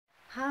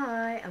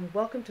and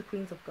welcome to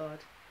Queens of God.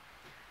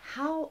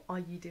 How are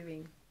you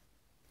doing?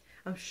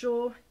 I'm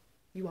sure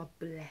you are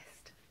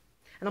blessed.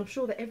 And I'm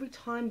sure that every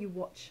time you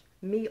watch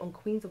me on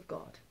Queens of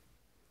God,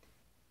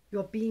 you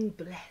are being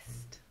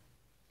blessed,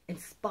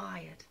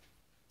 inspired,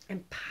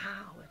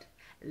 empowered,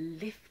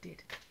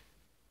 lifted.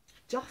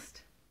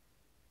 Just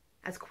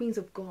as Queens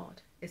of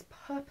God is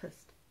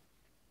purposed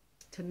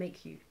to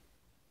make you.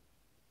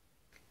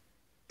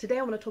 Today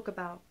I want to talk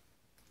about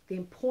the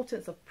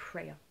importance of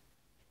prayer.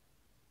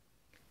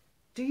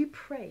 Do you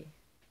pray?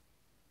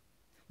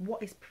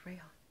 What is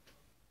prayer?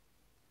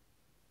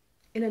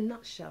 In a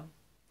nutshell,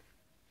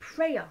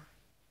 prayer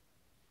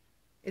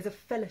is a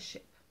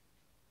fellowship.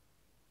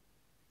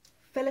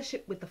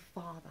 Fellowship with the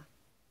Father.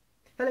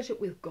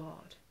 Fellowship with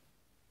God.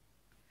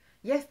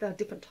 Yes, there are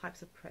different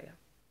types of prayer.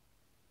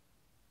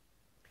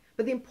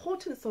 But the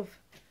importance of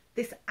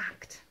this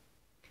act,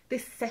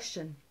 this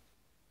session,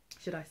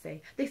 should I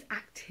say, this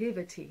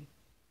activity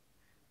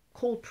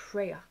called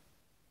prayer,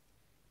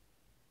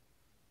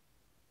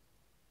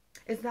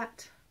 is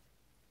that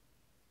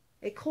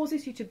it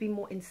causes you to be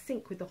more in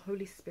sync with the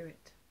Holy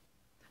Spirit,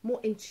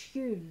 more in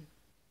tune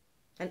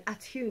and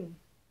attune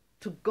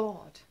to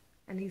God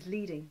and His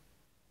leading.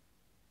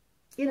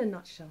 In a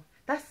nutshell,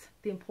 that's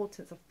the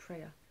importance of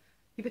prayer.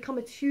 You become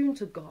attuned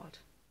to God,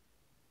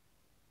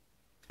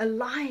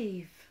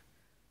 alive,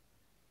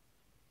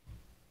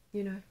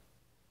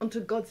 unto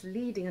God's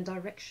leading and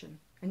direction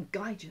and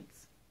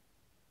guidance.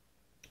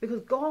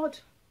 Because God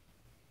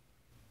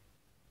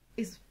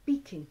is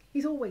speaking.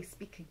 He's always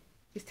speaking.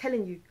 He's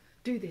telling you,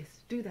 do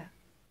this, do that.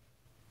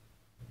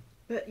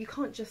 But you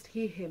can't just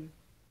hear Him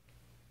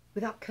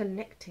without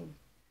connecting,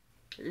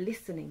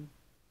 listening.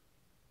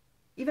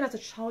 Even as a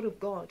child of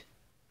God,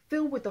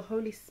 filled with the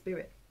Holy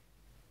Spirit,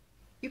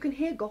 you can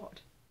hear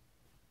God.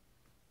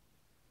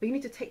 But you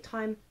need to take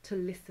time to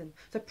listen.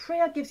 So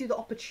prayer gives you the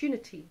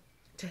opportunity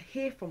to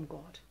hear from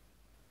God.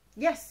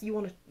 Yes,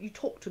 you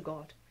talk to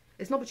God.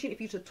 It's an opportunity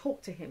for you to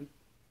talk to Him,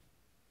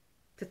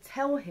 to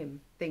tell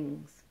Him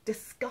things,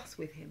 discuss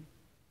with Him,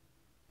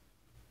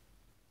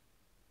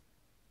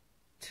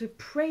 to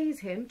praise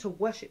Him, to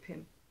worship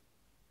Him,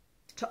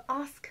 to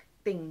ask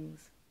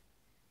things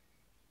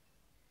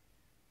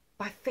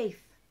by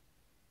faith.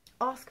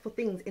 Ask for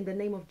things in the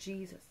name of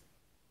Jesus.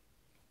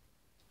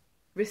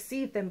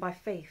 Receive them by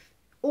faith.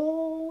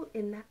 All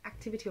in that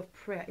activity of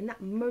prayer, in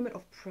that moment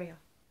of prayer.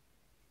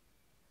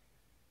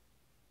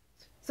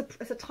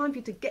 It's a time for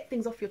you to get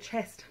things off your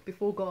chest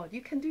before God.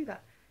 You can do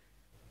that.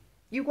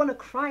 You want to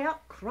cry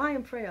out, cry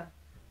in prayer.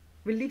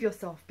 Relieve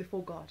yourself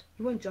before God.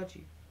 He won't judge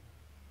you.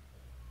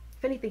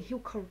 If anything, He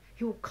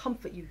will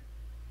comfort you.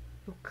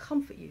 He'll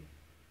comfort you.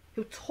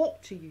 He'll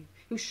talk to you.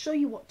 He'll show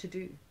you what to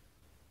do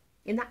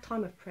in that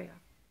time of prayer.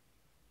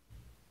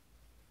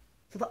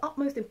 So the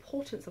utmost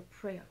importance of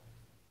prayer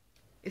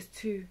is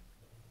to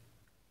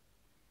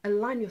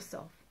align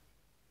yourself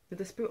with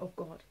the Spirit of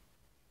God,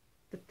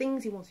 the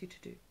things He wants you to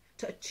do,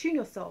 to attune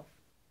yourself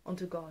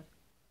unto God,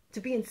 to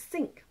be in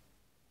sync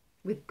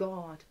with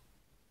God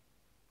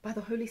by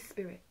the Holy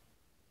Spirit,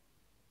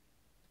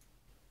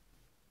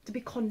 to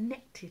be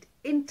connected,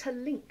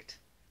 interlinked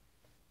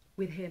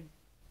with Him,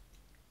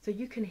 so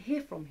you can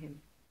hear from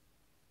Him.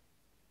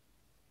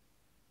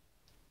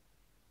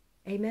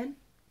 Amen?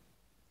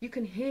 You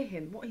can hear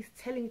Him, what He's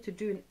telling you to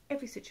do in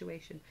every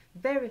situation,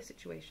 various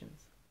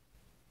situations.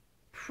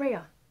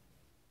 Prayer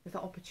is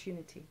that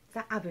opportunity, it's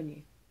that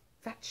avenue,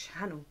 it's that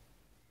channel.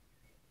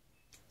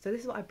 So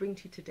this is what I bring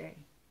to you today.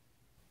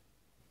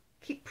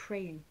 Keep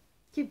praying.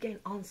 Keep getting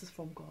answers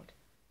from God.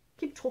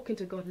 Keep talking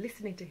to God,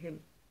 listening to Him,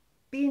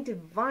 being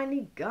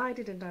divinely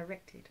guided and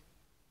directed.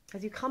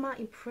 As you come out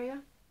in prayer,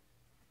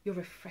 you're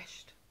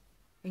refreshed,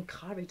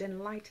 encouraged,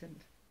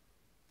 enlightened,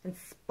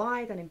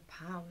 inspired and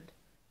empowered.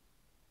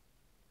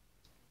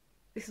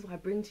 This is what I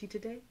bring to you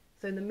today.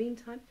 So in the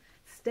meantime,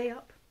 stay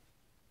up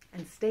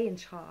and stay in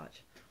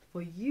charge,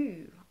 for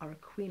you are a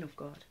queen of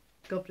God.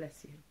 God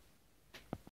bless you.